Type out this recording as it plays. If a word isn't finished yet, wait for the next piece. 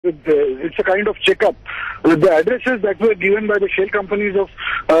It's a kind of checkup. The addresses that were given by the shell companies of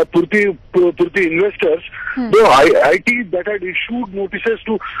Purti investors, the IT that had issued notices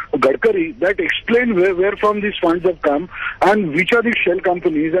to Gadkari that explain where from these funds have come and which are the shell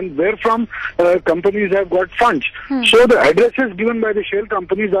companies and where from companies have got funds. So the addresses given by the shell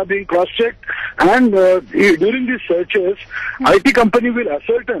companies are being cross-checked, and during these searches, IT company will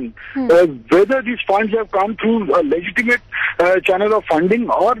ascertain whether these funds have come through a legitimate channel of funding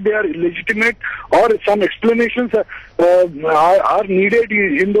or they are illegitimate, or some explanations are needed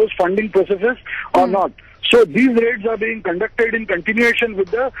in those funding processes or not. So these raids are being conducted in continuation with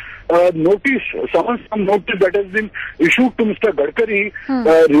the notice, some notice that has been issued to Mr. Gadkari,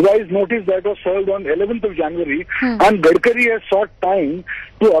 revised notice that was served on 11th of January, and Gadkari has sought time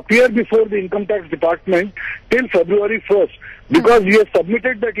to appear before the Income Tax Department till February 1st, because he has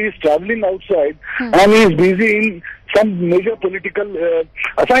submitted that he is travelling outside and he is busy in some major political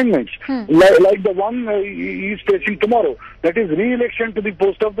assignments, like the one he is facing tomorrow, that is re-election to the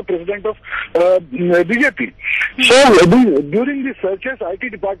post of the president of BJP. So during the searches,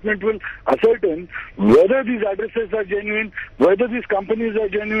 IT department will ascertain whether these addresses are genuine, whether these companies are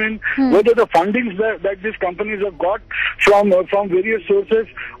genuine, whether the fundings that these companies have got from various sources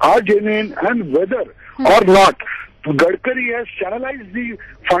are genuine, and whether or not Gadkari has channelized the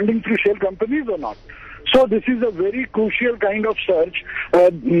funding through shell companies or not. So this is a very crucial kind of search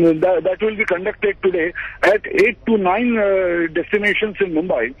that will be conducted today at 8 to 9 destinations in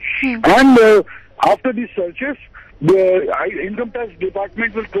Mumbai. And after these searches, the Income Tax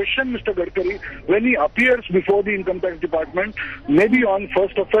Department will question Mr. Gadkari when he appears before the Income Tax Department, maybe on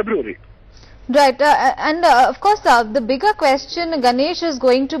 1st of February. Right, and of course the bigger question, Ganesh, is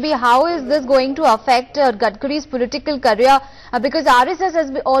going to be how is this going to affect Gadkari's political career, because RSS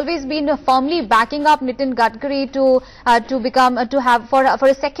has always been firmly backing up Nitin Gadkari to have for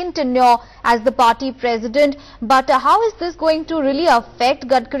a second tenure as the party president. But how is this going to really affect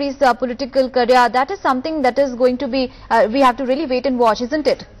Gadkari's political career? That is something that is going to be we have to really wait and watch, isn't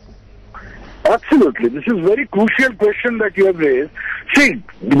it? Absolutely. This is a very crucial question that you have raised. See,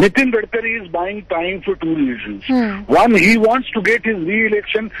 Nitin Gadkari is buying time for two reasons. One, he wants to get his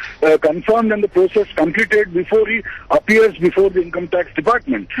re-election confirmed and the process completed before he appears before the Income Tax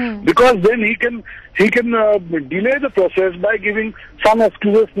Department. Because then he can delay the process by giving some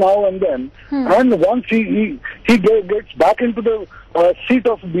excuses now and then. And once he gets back into the seat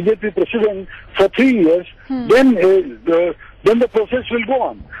of BJP president for 3 years, then the process will go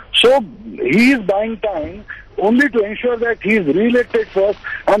on. So he is buying time only to ensure that he is re-elected first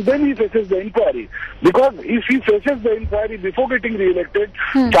and then he faces the inquiry. Because if he faces the inquiry before getting re-elected,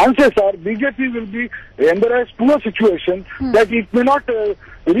 chances are BJP will be embarrassed to a situation that it may not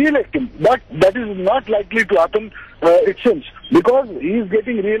re-elect him. But that is not likely to happen, it seems, because he is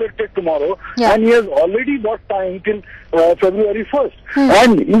getting re-elected tomorrow and he has already got time till February 1st.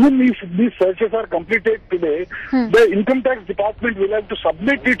 And even if these searches are completed today, the Income Tax Department will have to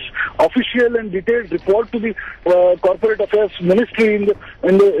submit its official and detailed report to the Corporate Affairs Ministry in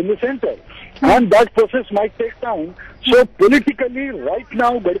the center. And that process might take time. So politically, right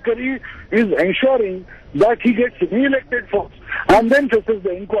now, Gadkari is ensuring that he gets re-elected first and then faces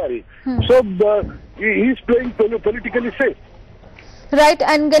the inquiry. So he is playing politically safe. Right,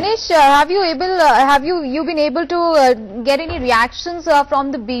 and Ganesh, have you been able to get any reactions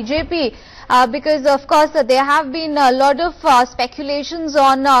from the BJP? Because of course there have been a lot of speculations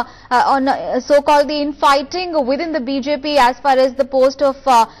on so-called the infighting within the BJP as far as the post of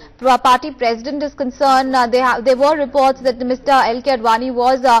party president is concerned. There were reports that Mr. L.K. Advani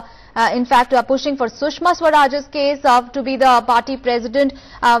was in fact pushing for Sushma Swaraj's case to be the party president,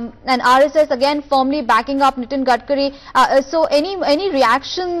 and RSS again firmly backing up Nitin Gadkari. So any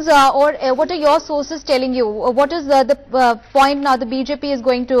reactions or what are your sources telling you? What is the point now the BJP is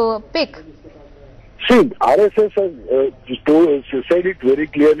going to pick? See, RSS has said it very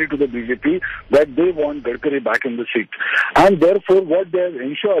clearly to the BJP that they want Gadkari back in the seat. And therefore, what they have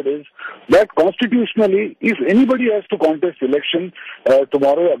ensured is that constitutionally, if anybody has to contest election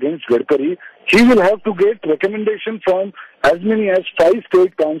tomorrow against Gadkari, he will have to get recommendation from as many as 5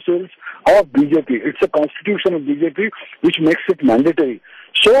 state councils of BJP. It's a constitution of BJP which makes it mandatory.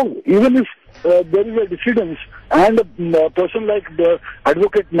 So even if there is a dissidence and a person like the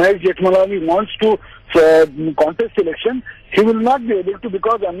advocate Mahesh Jethmalani wants to contest election, he will not be able to,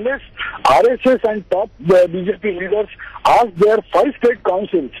 because unless RSS and top BJP leaders ask their 5 state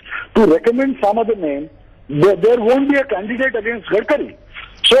councils to recommend some other name, there won't be a candidate against Gadkari.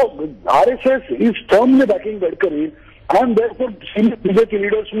 So RSS is firmly backing Gadkari, And therefore, senior BJP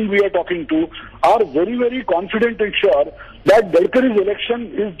leaders whom we are talking to are very, very confident and sure that Gadkari's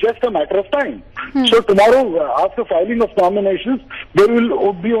election is just a matter of time. So tomorrow, after filing of nominations, there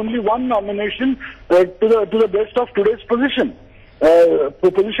will be only one nomination to the best of today's positions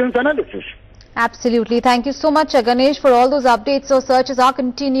analysis. Absolutely. Thank you so much, Ganesh, for all those updates. So searches are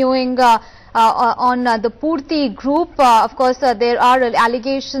continuing on the Purti group. Of course, there are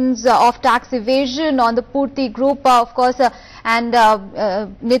allegations of tax evasion on the Purti group, of course, and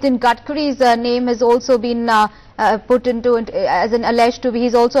Nitin Gadkari's name has also been put into as an alleged to be.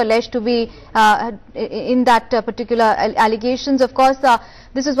 He's also alleged to be in that particular allegations. Of course,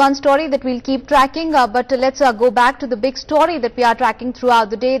 this is one story that we'll keep tracking, but let's go back to the big story that we are tracking throughout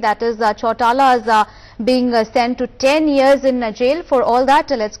the day. That is Chautala's being sent to 10 years in jail. For all that,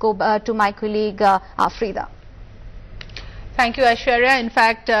 let's go to my colleague Frida. Thank you, Aishwarya. In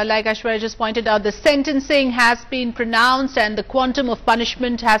fact, like Aishwarya just pointed out, the sentencing has been pronounced and the quantum of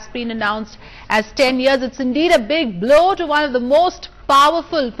punishment has been announced as 10 years. It's indeed a big blow to one of the most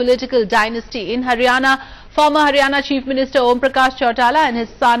powerful political dynasty in Haryana. Former Haryana Chief Minister Om Prakash Chautala and his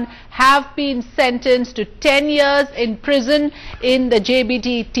son have been sentenced to 10 years in prison in the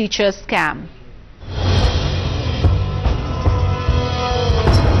JBT teacher scam.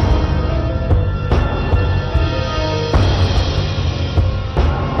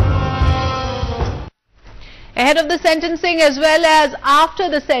 Ahead of the sentencing as well as after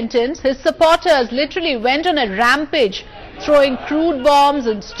the sentence, his supporters literally went on a rampage, throwing crude bombs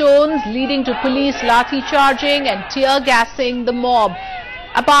and stones, leading to police lathi charging and tear gassing the mob.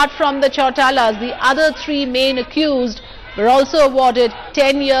 Apart from the Chautalas, the other three main accused were also awarded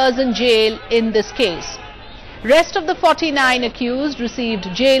 10 years in jail in this case. Rest of the 49 accused received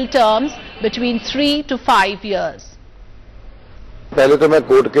jail terms between 3 to 5 years. पहले तो मैं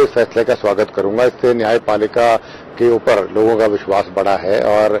court के इस फैसले का स्वागत करूंगा। इससे न्यायपालिका के ऊपर लोगों का विश्वास बढ़ा है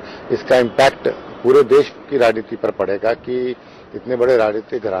और इसका इम्पैक्ट पूरे देश की राजनीति पर पड़ेगा कि इतने बड़े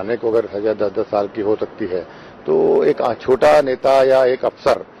राजनीतिक घराने को अगर सजा 10-10 साल की हो सकती है तो एक छोटा नेता या एक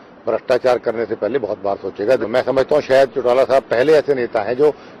अफसर भ्रष्टाचार करने से पहले बहुत बार सोचेगा। तो मैं समझता हूं शायद चौटाला साहब पहले ऐसे नेता हैं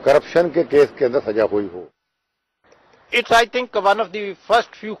जो करप्शन के केस के अंदर सजा हुई हो। It's I think one of the first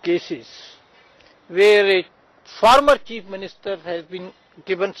few cases where a former chief minister has been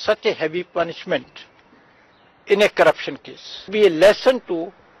given such a heavy punishment in a corruption case. Be a lesson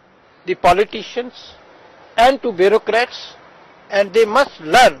to the politicians and to bureaucrats, and they must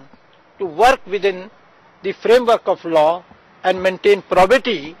learn to work within the framework of law and maintain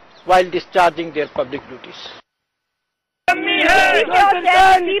probity while discharging their public duties.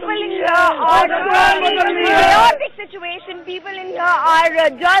 People in here are chaotic situation. People in here are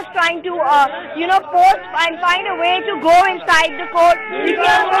just trying to, post and find a way to go inside the court. You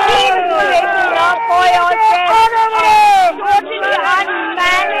can see the situation here for yourself. Totally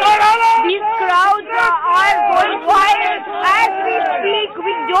unmanaged. These crowds are going wild. As we speak,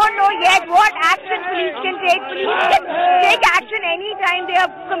 we don't know yet what action police can take. Police can take action anytime. They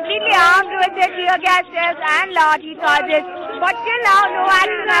are completely armed with their tear gas shells and lathi charges. But till now, no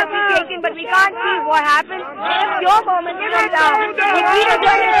action has been taken, but we can't see what happens. In a few moments from now.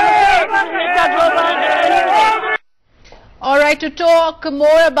 All right, to talk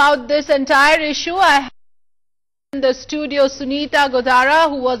more about this entire issue, I have in the studio Sunita Godara,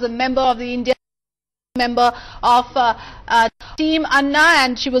 who was a member of the Indian member of Team Anna,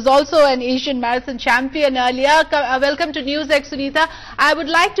 and she was also an Asian marathon champion earlier. Welcome to NewsX, Sunita. I would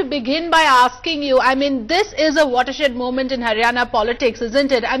like to begin by asking you, I mean, this is a watershed moment in Haryana politics,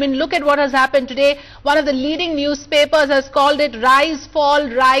 isn't it? I mean, look at what has happened today. One of the leading newspapers has called it rise, fall,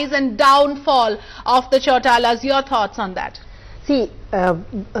 rise and downfall of the Chautalas. Your thoughts on that? See,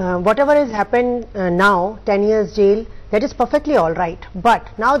 whatever has happened now, 10 years jail, that is perfectly all right. But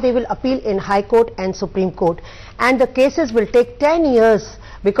now they will appeal in High Court and Supreme Court. And the cases will take 10 years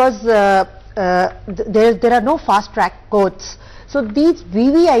because there are no fast-track courts. So these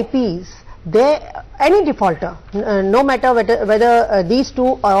VVIPs, any defaulter, no matter whether these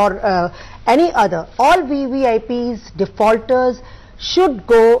two or any other, all VVIPs, defaulters, should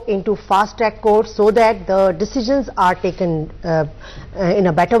go into fast-track courts so that the decisions are taken in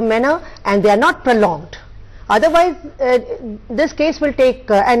a better manner and they are not prolonged. Otherwise, this case will take,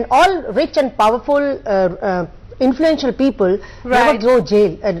 and all rich and powerful, influential people never go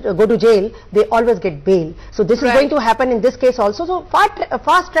to jail. They always get bail. So this is going to happen in this case also. So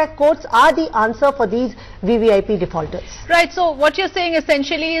fast-track courts are the answer for these VVIP defaulters. Right. So what you're saying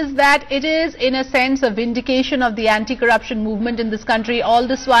essentially is that it is, in a sense, a vindication of the anti-corruption movement in this country. All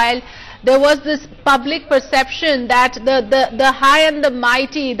this while, there was this public perception that the high and the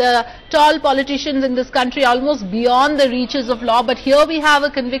mighty, the tall politicians in this country are almost beyond the reaches of law. But here we have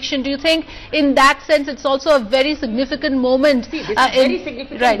a conviction. Do you think in that sense it's also a very significant moment? See, this is very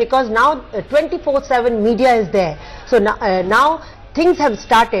significant because now 24/7 media is there. So now things have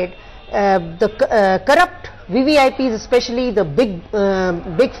started. The corrupt VVIPs, especially the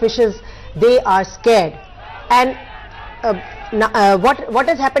big fishes, they are scared. And what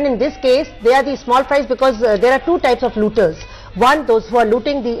has happened in this case, they are the small fries because there are two types of looters. One, those who are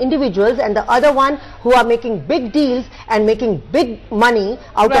looting the individuals, and the other one who are making big deals and making big money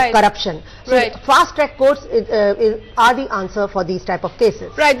out of corruption. So fast track courts are the answer for these type of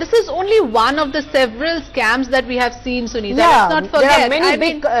cases. Right. This is only one of the several scams that we have seen, Sunita. Yeah, let's not forget. There are many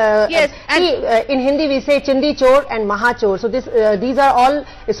big. Yes. In Hindi we say Chindi Chor and Maha Chor. So these are all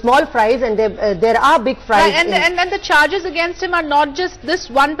small fries, and there are big fries. Right, and the charges against him are not just this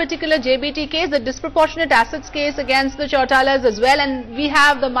one particular JBT case, the disproportionate assets case against the Chautalas as well, and we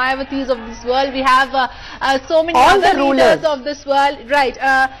have the Mayavatis of this world, we have so many all other the rulers of this world, right,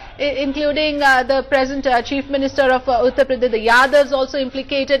 including the present Chief Minister of Uttar Pradesh, the Yadavs also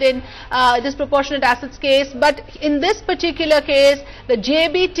implicated in disproportionate assets case. But in this particular case, the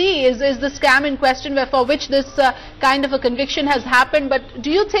JBT is the scam in question, for which this kind of a conviction has happened. But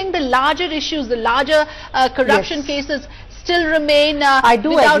do you think the larger issues, the larger corruption cases still remain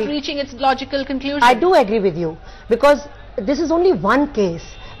without reaching its logical conclusion? I do agree with you, because this is only one case.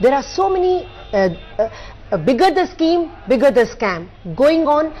 There are so many, bigger the scheme, bigger the scam going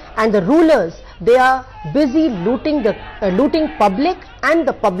on, and the rulers, they are busy looting public and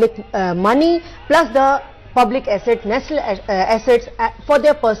the public money, plus the public assets for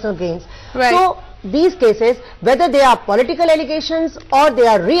their personal gains. Right. So these cases, whether they are political allegations or they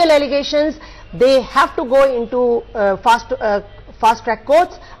are real allegations, they have to go into fast track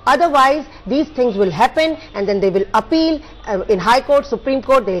courts. Otherwise these things will happen, and then they will appeal in High Court, Supreme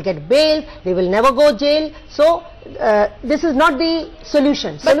Court, they will get bail, they will never go jail. So this is not the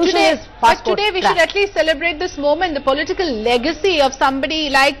solution. Solution is fast court. But today we should at least celebrate this moment. The political legacy of somebody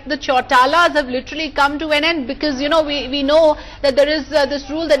like the Chautalas have literally come to an end, because, you know, we know that there is this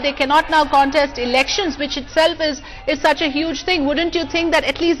rule that they cannot now contest elections, which itself is such a huge thing. Wouldn't you think that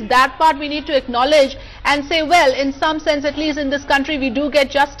at least that part we need to acknowledge and say, well, in some sense, at least in this country, we do get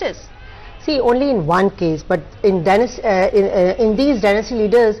justice? See, only in one case, but in these dynasty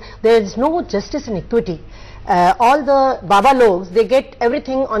leaders, there is no justice and equity. All the Baba logs, they get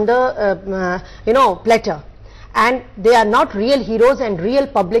everything on the platter, and they are not real heroes and real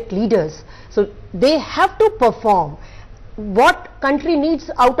public leaders. So they have to perform what country needs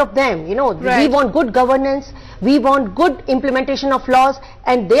out of them. We want good governance, we want good implementation of laws,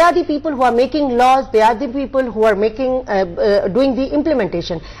 and they are the people who are making laws, they are the people who are making doing the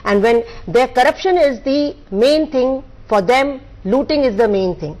implementation. And when their corruption is the main thing for them, looting is the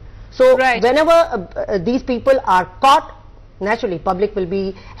main thing. So whenever these people are caught, naturally public will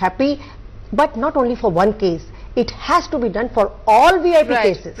be happy, but not only for one case. It has to be done for all VIP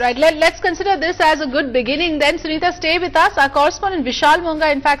cases. Right. Let's consider this as a good beginning. Then, Sunita, stay with us. Our correspondent Vishal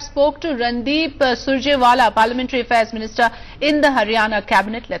Monga, in fact, spoke to Randeep Surjewala, Parliamentary Affairs Minister in the Haryana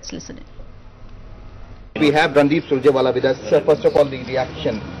Cabinet. Let's listen in. We have Randeep Surjewala with us. Sir, first of all, the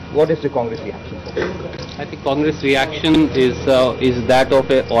reaction. What is the Congress reaction? I think Congress reaction is that of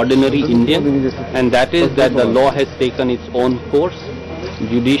an ordinary Indian, and that is that the law has taken its own course.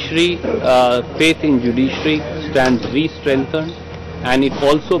 Judiciary, faith in judiciary stands re-strengthened, and it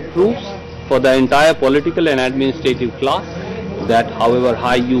also proves for the entire political and administrative class that however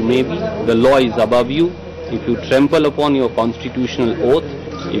high you may be, the law is above you. If you trample upon your constitutional oath,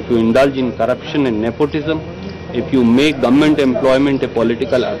 if you indulge in corruption and nepotism, if you make government employment a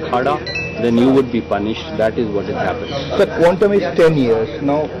political akhada, then you would be punished. That is what has happened. Sir, quantum is 10 years.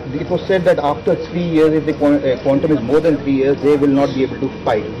 Now, it was said that after 3 years, if the quantum is more than 3 years, they will not be able to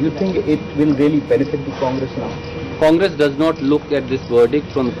fight. Do you think it will really benefit the Congress now? Congress does not look at this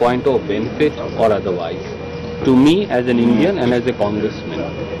verdict from the point of benefit or otherwise. To me, as an Indian and as a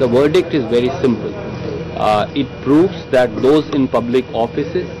congressman, the verdict is very simple. It proves that those in public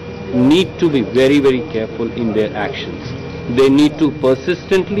offices need to be very, very careful in their actions. They need to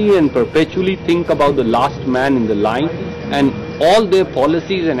persistently and perpetually think about the last man in the line, and all their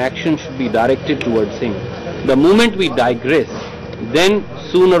policies and actions should be directed towards him. The moment we digress, then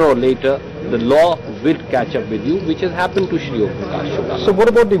sooner or later the law will catch up with you, which has happened to Shri Prakash. So what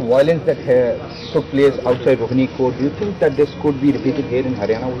about the violence that took place outside Rohini Court? Do you think that this could be repeated here in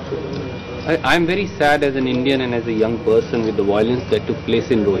Haryana also? I am very sad as an Indian and as a young person with the violence that took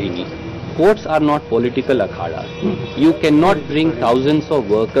place in Rohini. courts are not political akhadas. You cannot bring thousands of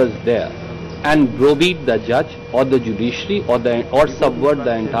workers there and browbeat the judge or the judiciary or subvert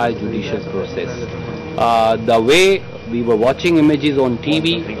the entire judicial process. The way we were watching images on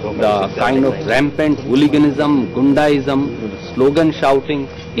TV, the kind of rampant hooliganism, gundaism, slogan shouting,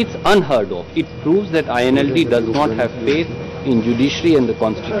 it's unheard of. It proves that INLD does not have faith in judiciary and the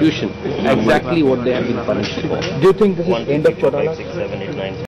constitution, exactly what they have been punished for. Do you think this is end of Chautala?